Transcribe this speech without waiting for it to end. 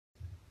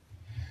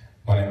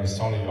My name is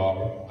Tony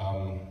Yarber.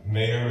 I'm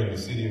mayor in the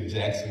city of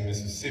Jackson,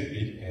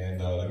 Mississippi, and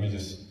let me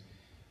just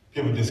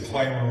give a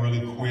disclaimer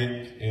really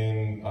quick.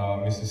 In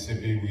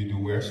Mississippi, we do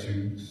wear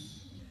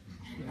shoes,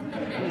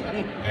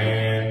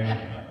 and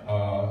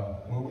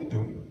well, we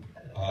do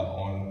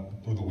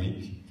through the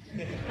week,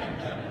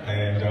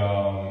 and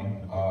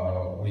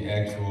we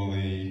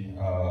actually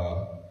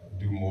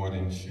do more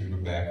than chew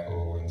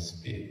tobacco and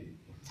spit.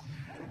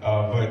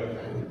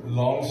 But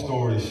long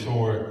story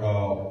short,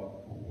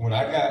 when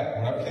I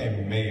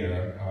became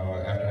mayor,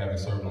 after having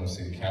served on the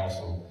city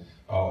council,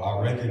 I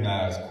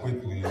recognized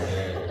quickly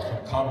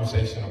that a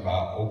conversation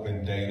about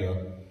open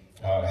data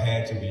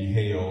had to be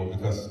held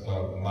because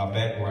my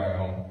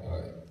background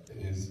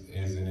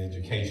is in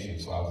education.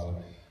 So I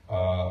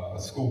was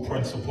a school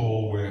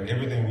principal where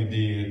everything we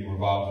did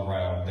revolved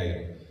around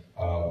data.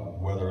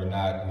 Whether or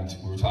not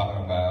we were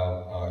talking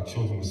about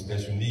children with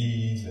special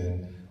needs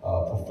and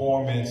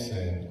performance,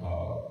 and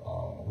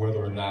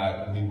whether or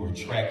not we were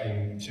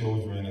tracking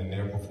children and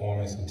their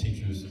performance and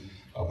teachers'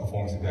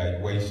 performance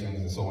evaluations.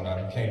 And so when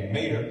I became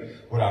mayor,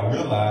 what I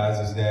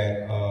realized is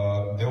that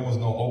there was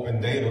no open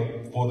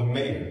data for the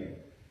mayor.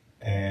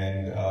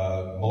 And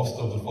most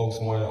of the folks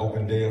wanted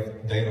open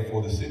data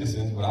for the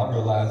citizens, but I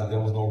realized that there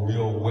was no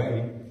real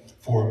way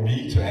for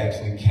me to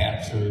actually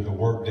capture the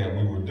work that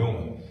we were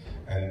doing.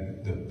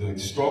 And the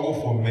struggle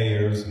for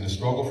mayors and the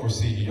struggle for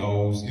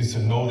CEOs is to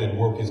know that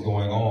work is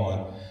going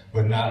on,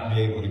 but not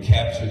be able to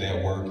capture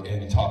that work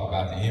and to talk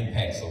about the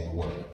impacts of the work.